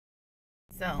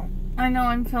So, I know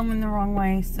I'm filming the wrong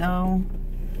way, so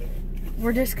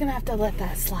we're just gonna have to let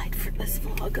that slide for this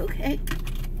vlog, okay?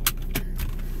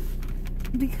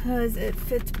 Because it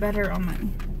fits better on my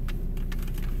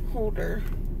holder.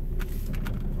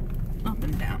 Up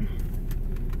and down.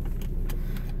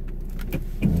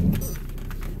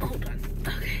 Hold on.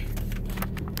 Okay.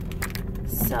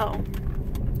 So,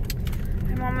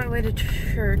 I'm on my way to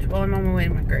church. Well, I'm on my way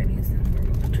to my granny's and we're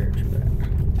going to church, but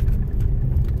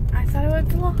I thought I would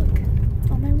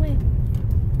vlog on my way.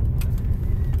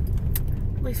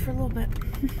 At least for a little bit.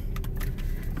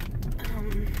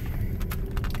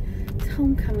 It's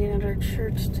homecoming at our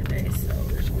church today, so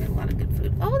there's going to be a lot of good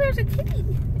food. Oh, there's a kitty!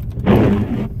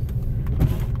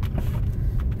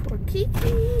 Poor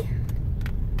Kiki.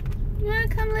 You want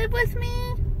to come live with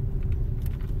me?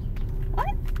 What?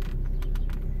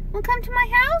 Want to come to my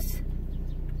house?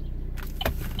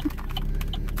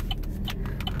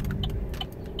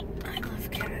 I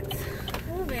love cats.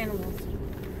 I love animals.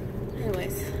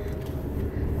 Anyways.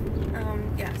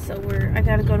 Yeah, so I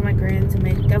gotta go to my grand's and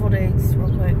make deviled eggs real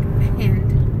quick.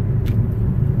 And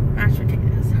mashed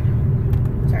potatoes.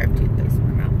 Sorry, I have toothpaste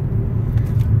in my mouth.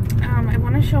 I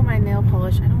want to show my nail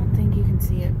polish. I don't think you can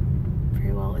see it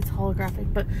very well. It's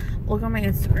holographic, but look on my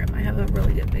Instagram. I have a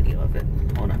really good video of it.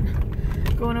 Hold on.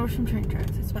 Going over some train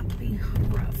tracks. It's about to be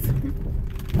rough.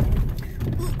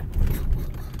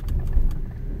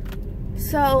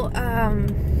 So,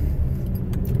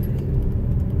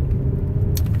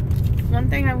 one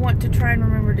thing I want to try and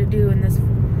remember to do on this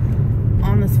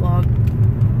vlog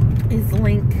is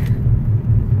link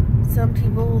some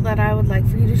people that I would like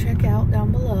for you to check out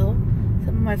down below.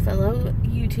 Some of my fellow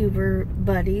YouTuber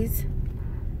buddies.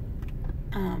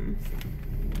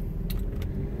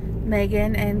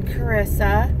 Megan and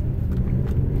Carissa.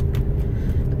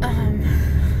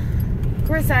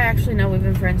 Carissa I actually know, we've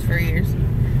been friends for years.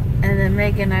 And then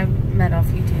Megan I met off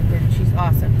YouTube and she's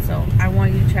awesome. So I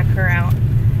want you to check her out.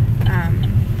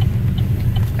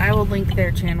 I will link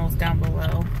their channels down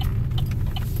below.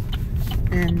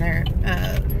 And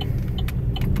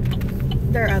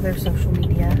their other social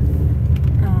media.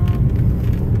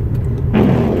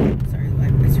 Sorry,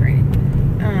 it's raining.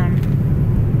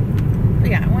 But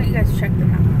yeah, I want you guys to check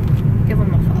them out. Give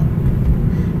them a follow.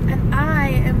 And I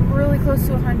am really close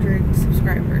to 100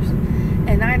 subscribers.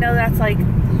 And I know that's like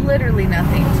literally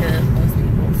nothing to most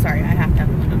people. Sorry, I have to have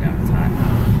the window down. It's hot.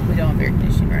 We don't have air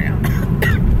conditioning right now.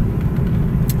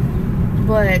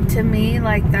 But to me,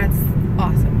 like, that's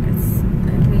awesome.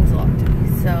 It means a lot to me.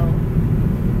 So,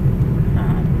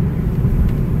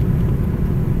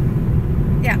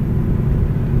 yeah.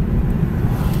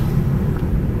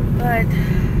 But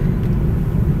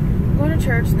I'm going to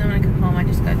church, and then when I come home, I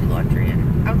just got to do laundry. And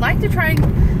I would like to try.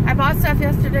 I bought stuff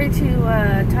yesterday to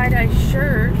tie-dye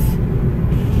shirts.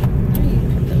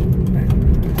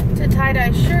 To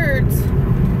tie-dye shirts,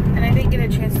 and I didn't get a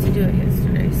chance to do it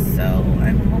yesterday. So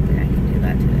I'm hoping I can do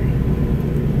that today.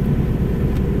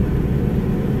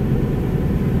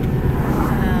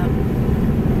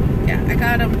 Yeah, I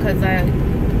got them because I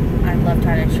love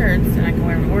tie-dye shirts and I can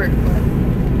wear them to work. But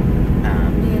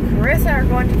me and Carissa are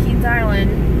going to Keens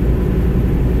Island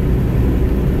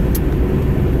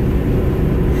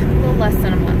a little less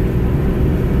than a month.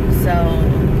 So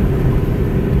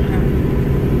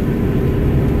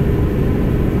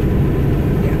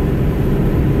yeah,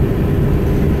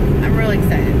 I'm really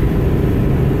excited.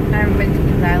 I haven't been to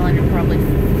Keens Island in probably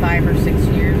 5 or 6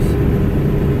 years.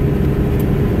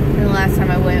 And the last time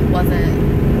I went wasn't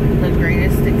the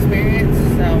greatest experience,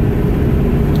 so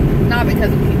not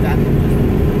because of Keens Island,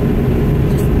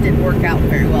 just didn't work out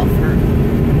very well for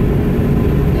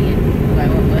me and who I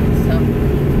went with. So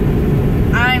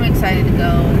I'm excited to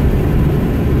go.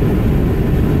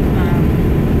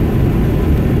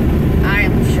 I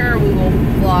am sure we will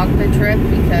vlog the trip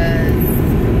because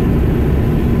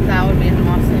that would be an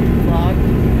awesome vlog.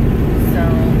 So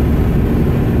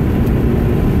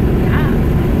yeah.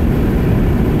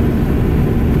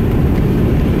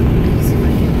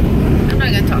 I'm not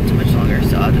gonna talk too much longer,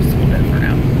 so I'll just hold it for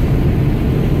now.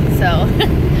 So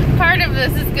part of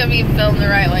this is gonna be filmed the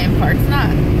right way and part's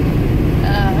not.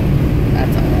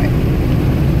 That's alright.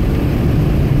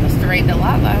 Must have rained a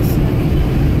lot last night.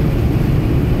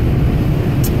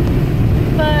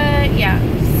 But yeah,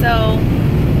 so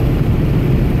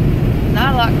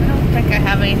not a lot. I don't think I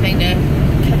have anything to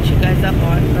catch you guys up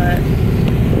on, but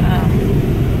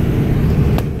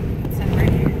what's that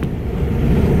right here?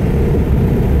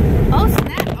 Oh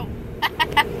snap! Oh,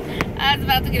 I was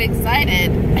about to get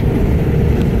excited.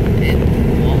 It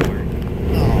won't work.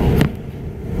 Oh.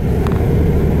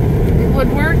 It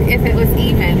would work if it was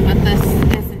even, but this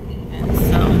isn't even,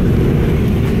 so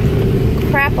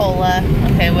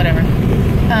okay, whatever.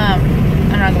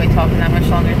 I'm not going to be talking that much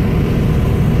longer.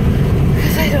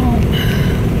 Because I don't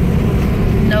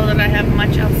know that I have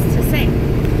much else to say.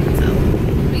 So,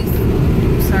 please,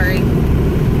 sorry.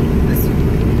 This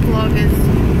vlog is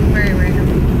very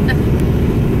random.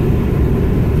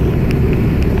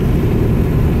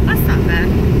 That's not bad.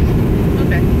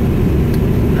 Okay.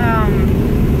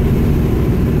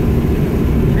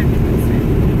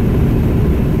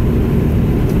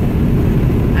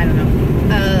 I don't know.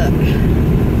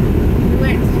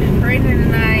 Brandon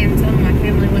and I and some of my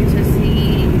family went to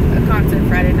see a concert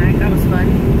Friday night. That was fun.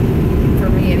 For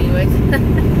me anyways.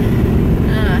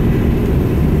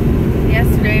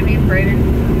 Yesterday me and Brandon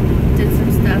did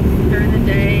some stuff during the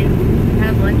day.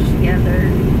 Had lunch together.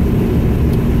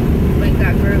 Went and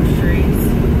got groceries.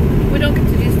 We don't get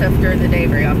to do stuff during the day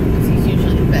very often because he's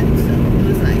usually in bed, so it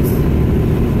was nice.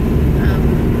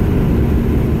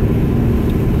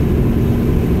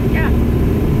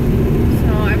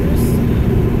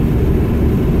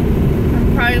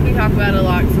 I'll be talking about it a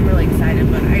lot because I'm really excited,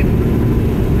 but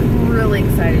I'm really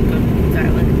excited to go to Kings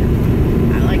Island.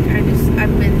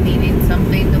 I've been needing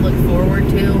something to look forward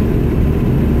to,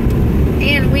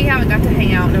 and we haven't got to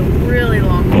hang out in a really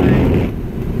long time,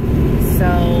 so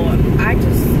I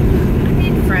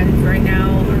need friends right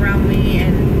now around me,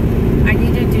 and I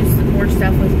need to do some more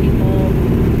stuff with people,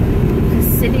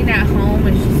 because sitting at home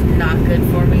is just not good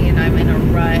for me, and I'm in a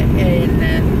rut,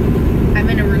 and I'm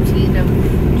in a routine of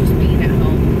just being at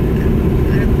home.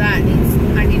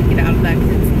 I need to get out of that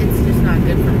because it's just not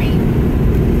good for me.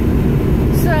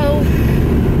 So,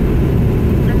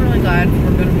 I'm really glad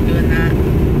we're going to be doing that.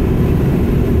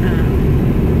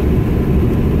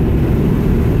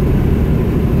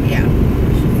 Yeah,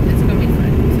 it's going to be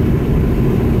fun.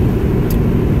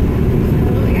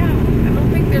 So, yeah, I don't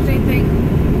think there's anything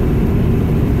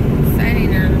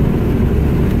exciting or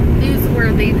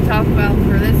newsworthy to talk about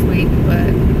for this week,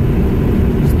 but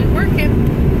just been working.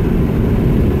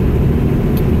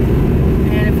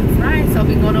 I'll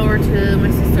be going over to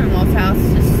my sister-in-law's house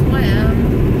to swim.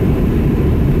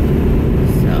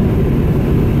 So,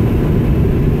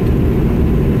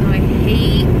 I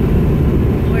hate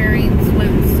wearing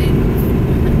swimsuits.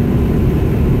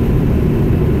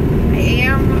 I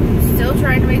am still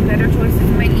trying to make better choices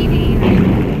in my eating,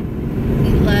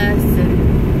 eat less,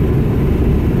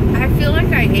 and I feel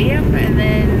like I am, and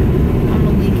then on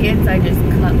the weekends I just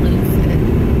cut loose,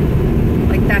 and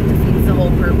like that defeats the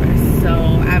whole purpose. So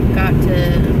I've got to,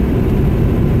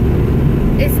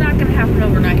 it's not going to happen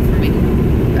overnight for me.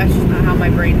 That's just not how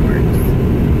my brain works.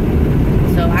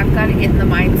 So I've got to get in the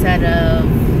mindset of,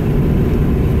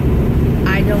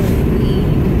 I don't need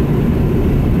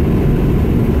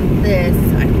this,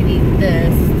 I can eat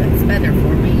this, that's better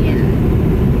for me. And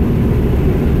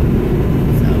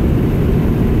so,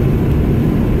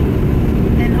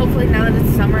 and hopefully now that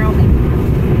it's summer, I'll be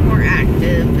more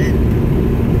active and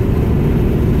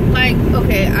like,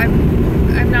 okay,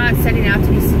 I'm not setting out to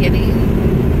be skinny.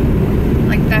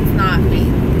 Like, that's not me.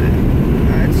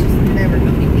 It's just never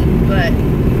gonna be me. But,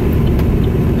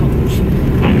 oh,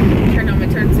 turn on my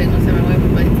turn signals on my wiper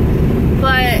blades.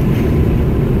 But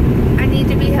I need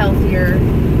to be healthier.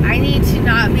 I need to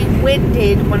not be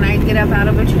winded when I get up out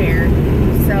of a chair.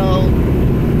 So,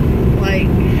 like,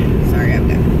 sorry, I've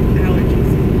got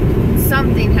allergies.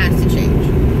 Something has to change.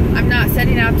 I'm not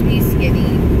setting out to be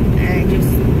skinny. I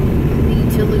just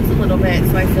to lose a little bit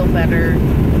so I feel better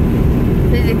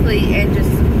physically and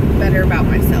just better about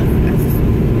myself. That's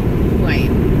who I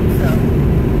am. So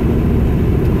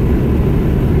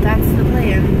that's the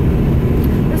plan.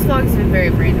 This vlog's been very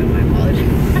random, I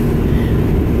apologize.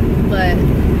 But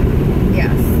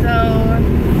yeah, so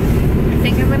I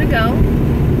think I'm gonna go.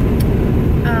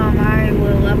 I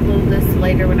will upload this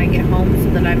later when I get home so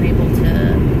that I'm able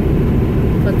to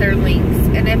put their links,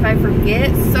 and if I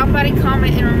forget, somebody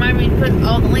comment and remind me to put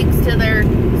all the links to their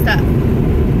stuff.